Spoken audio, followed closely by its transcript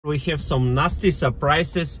We have some nasty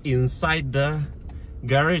surprises inside the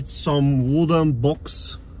garage. Some wooden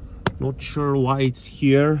box. Not sure why it's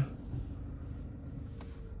here.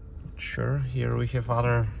 Not sure. Here we have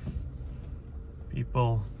other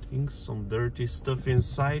people things, some dirty stuff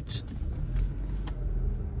inside.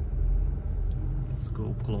 Let's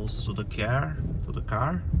go close to the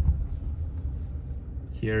car.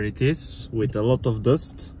 Here it is with a lot of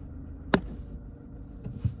dust.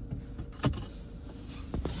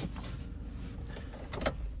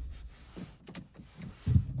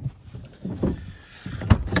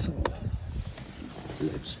 So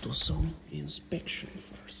let's do some inspection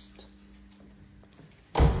first.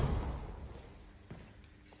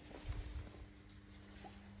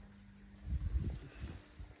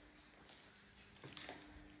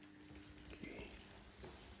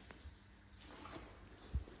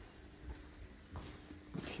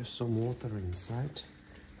 Have some water inside.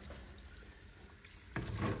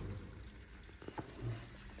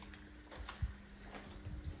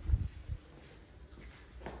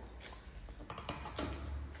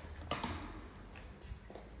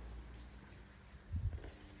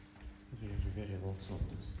 Very lots of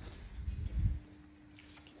dust,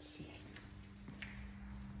 as you can see.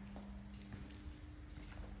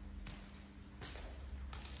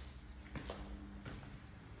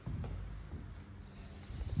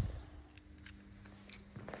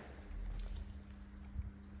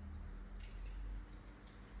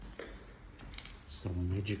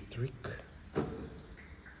 Some magic trick,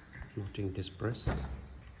 nothing is pressed.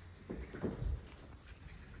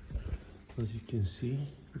 As you can see,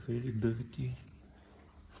 very dirty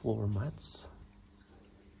floor mats,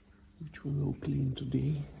 which we will clean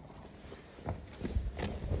today.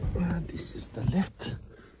 And this is the left,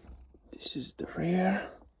 this is the rear,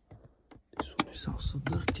 this one is also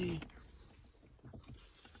dirty.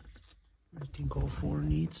 I think all four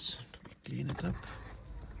needs to be cleaned up.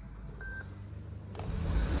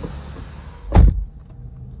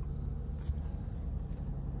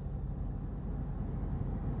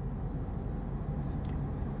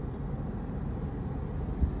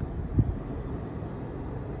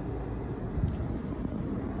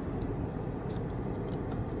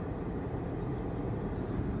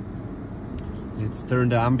 Let's turn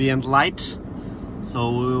the ambient light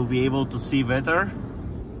so we will be able to see better.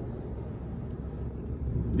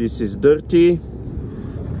 This is dirty.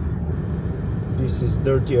 This is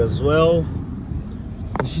dirty as well.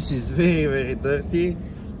 This is very dirty.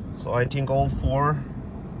 So I think all four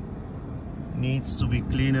needs to be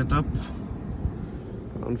cleaned up,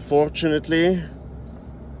 unfortunately.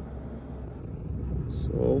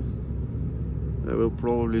 So I will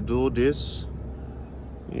probably do this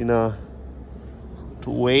in a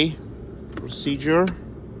two-way procedure.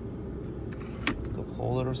 Cup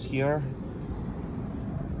holders here.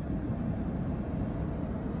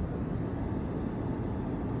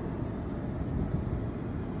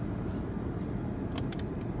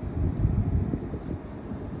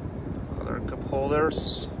 Other cup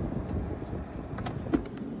holders.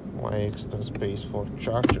 My extra space for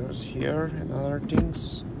chargers here and other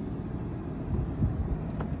things.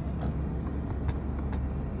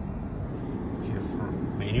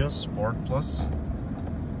 Sport Plus.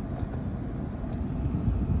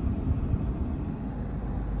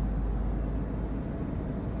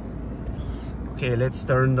 Okay, let's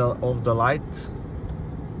turn off the light.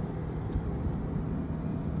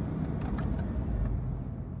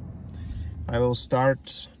 I will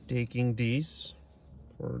start taking these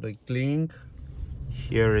for the cleaning.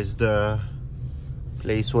 Here is the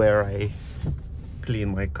place where I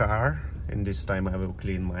clean my car, and this time I will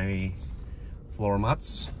clean my floor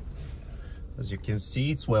mats. As you can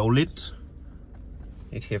see, it's well lit.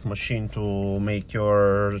 It have machine to make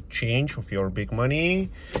your change of your big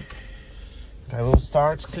money. I will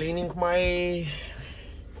start cleaning my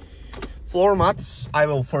floor mats. I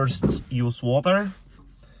will first use water.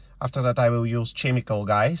 After that I will use chemical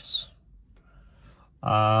guys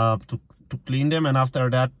to clean them, and after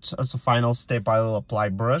that, as a final step, I will apply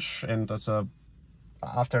brush, and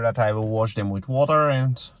after that I will wash them with water,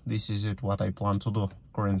 and this is what I plan to do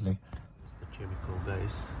currently. The chemical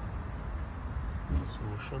guys, the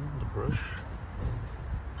solution, the brush,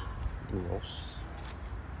 gloves,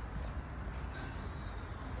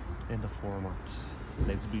 and the format.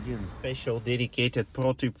 Let's begin. Special dedicated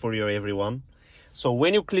pro tip for you, everyone. So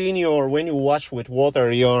when you wash with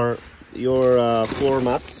water your floor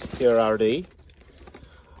mats, here are they.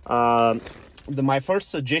 My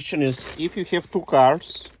first suggestion is, if you have two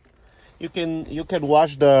cars, you can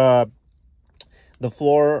wash the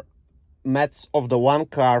floor mats of the one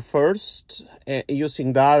car first,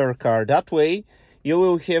 using the other car. That way you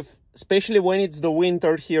will have, especially when it's the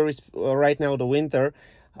winter, here is right now the winter,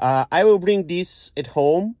 I will bring this at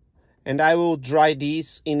home and I will dry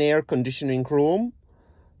this in air conditioning room.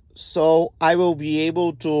 So I will be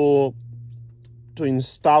able to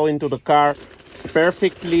install into the car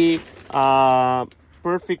perfectly, as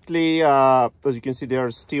you can see, there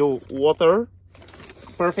are still water,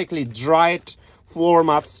 perfectly dried floor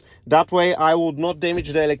mats. That way I would not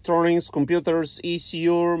damage the electronics, computers,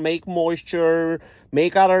 ECU, make moisture,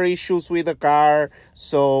 make other issues with the car.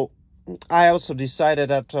 So I also decided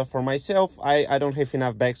that for myself, I don't have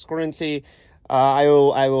enough bags currently. I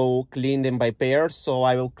will clean them by pairs. So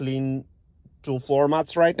I will clean 2 floor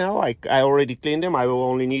mats right now. I already cleaned them. I will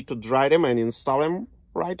only need to dry them and install them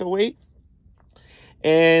right away.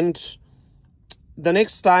 And the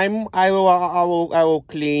next time I will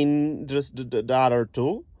clean just the other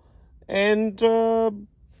 2. And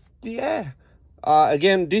yeah,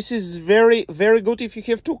 again, this is very good if you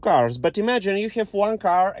have 2 cars. But imagine you have 1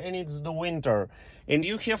 car and it's the winter and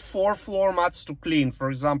you have 4 floor mats to clean. For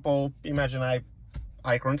example, imagine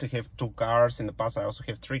I currently have 2 cars. In the past I also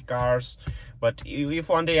have 3 cars. But if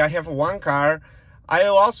one day I have 1 car, I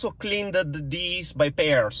will also clean these by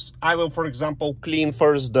pairs. I will, for example, clean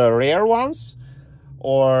first the rear ones,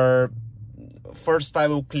 or first I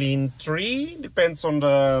will clean 3, depends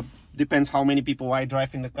how many people I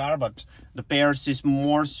drive in the car, but the pairs is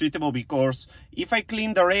more suitable, because if I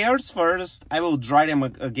clean the rears first, I will dry them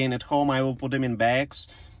again at home. I will put them in bags,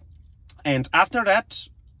 and after that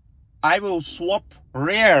I will swap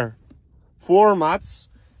rear floor mats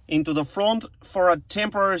into the front for a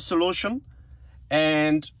temporary solution,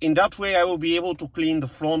 and in that way I will be able to clean the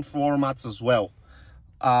front floor mats as well.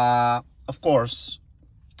 Of course,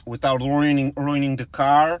 without ruining the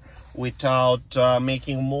car, without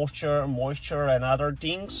making moisture and other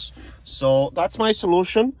things. So that's my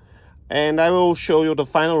solution, and I will show you the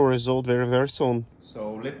final result very soon.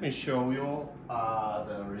 So let me show you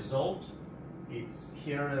the result.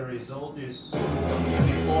 Here the result is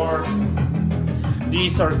before.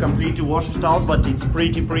 These are completely washed out, but it's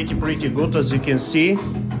pretty good, as you can see.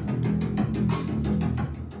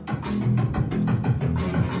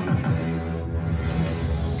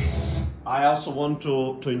 I also want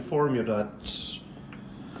to inform you that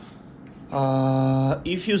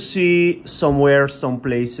if you see somewhere, some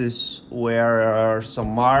places where there are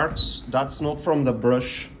some marks, that's not from the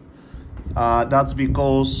brush. That's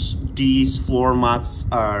because these floor mats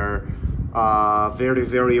are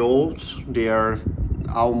very old. They are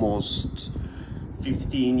almost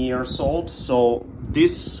 15 years old. So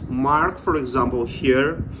this mark, for example,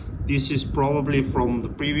 here, this is probably from the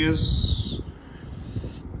previous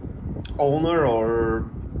owner, or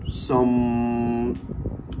someone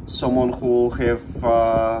who have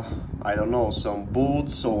I don't know, some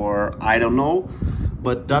boots, or I don't know,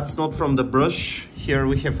 but that's not from the brush. Here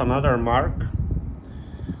we have another mark,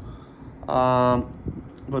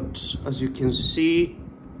 but as you can see,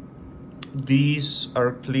 these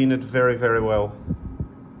are cleaned very well,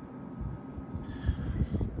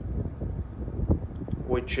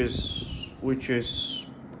 which is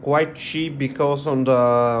quite cheap, because on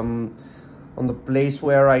the place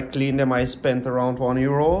where I cleaned them I spent around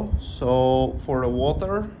 €1. So for the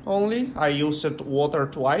water only, I used water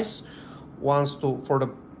twice, once for the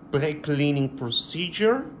brake cleaning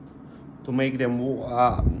procedure, to make them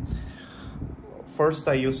first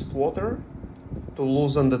I used water to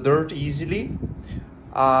loosen the dirt easily,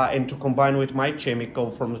 and to combine with my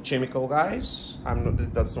chemical from the chemical guys.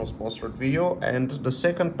 That's not sponsored video. And the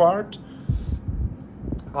second part,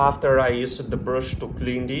 after I used the brush to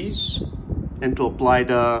clean these and to apply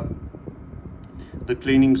the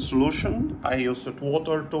cleaning solution, I used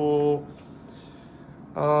water to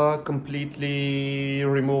completely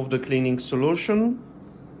remove the cleaning solution.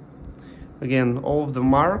 Again, all of the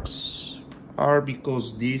marks are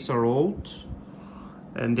because these are old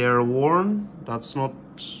and they're worn. That's not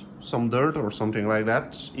some dirt or something like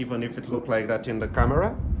that, even if it looked like that in the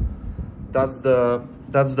camera. That's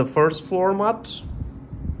the first floor mat,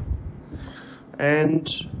 and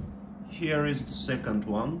here is the second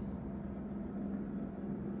one.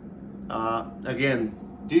 Again,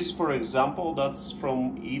 this, for example, that's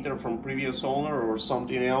from either from previous owner or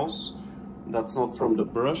something else. That's not from the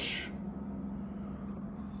brush.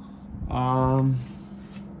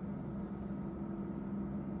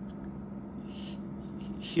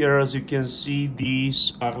 Here, as you can see,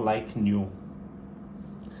 these are like new.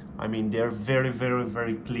 I mean, they're very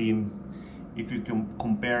clean if you can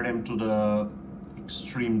compare them to the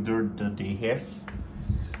extreme dirt that they have.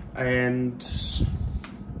 And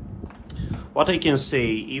what I can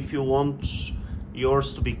say, if you want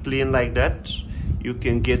yours to be clean like that, you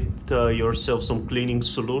can get yourself some cleaning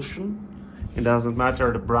solution. It doesn't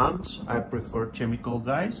matter the brand, I prefer chemical,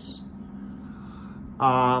 guys.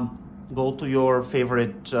 Go to your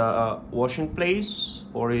favorite washing place,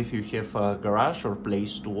 or if you have a garage or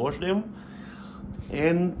place to wash them.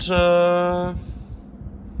 And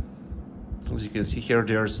as you can see here,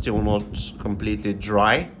 they're still not completely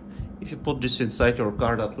dry. If you put this inside your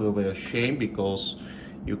car, that will be a shame, because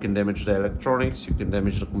you can damage the electronics, you can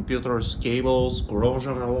damage the computers, cables,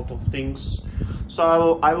 corrosion, a lot of things.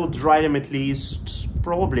 So I will dry them at least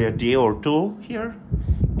probably a day or two here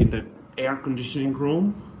in the air conditioning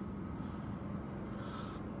room.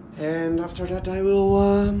 And after that I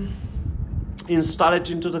will install it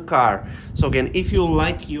into the car. So again, if you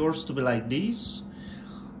like yours to be like this,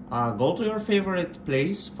 go to your favorite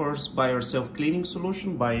place. First, buy yourself cleaning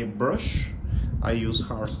solution, buy a brush. I use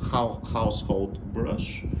household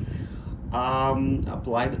brush.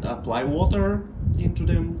 Apply water into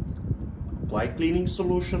them, apply cleaning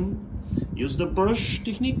solution, use the brush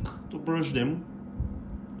technique to brush them,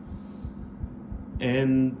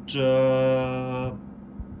 and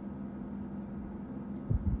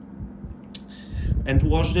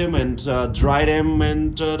wash them and dry them,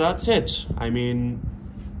 and that's it. I mean,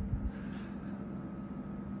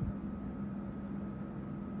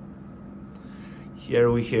 here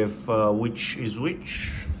we have which is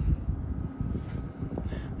which.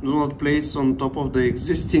 Do not place on top of the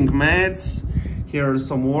existing mats. Here is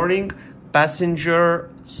some warning. Passenger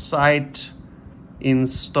side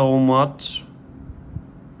install mat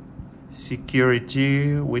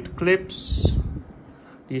security with clips.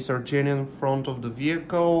 These are genuine front of the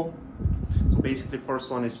vehicle. So basically, first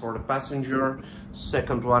one is for the passenger,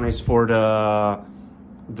 second one is for the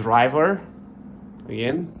driver.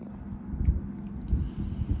 Again.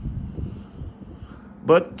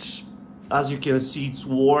 But as you can see, it's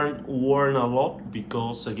worn a lot,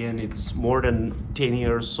 because again, it's more than 10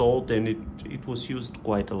 years old and it was used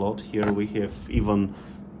quite a lot. Here we have even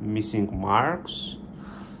missing marks.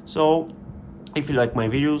 So if you like my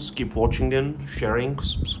videos, keep watching them, sharing,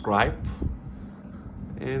 subscribe,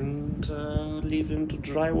 and leave them to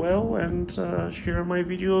dry well, and share my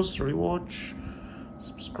videos, rewatch,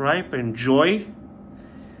 subscribe, enjoy,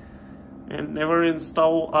 and never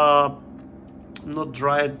install not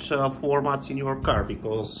dried floor mats in your car,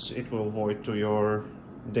 because it will avoid to your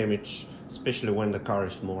damage, especially when the car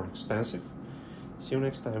is more expensive. See you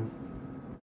next time.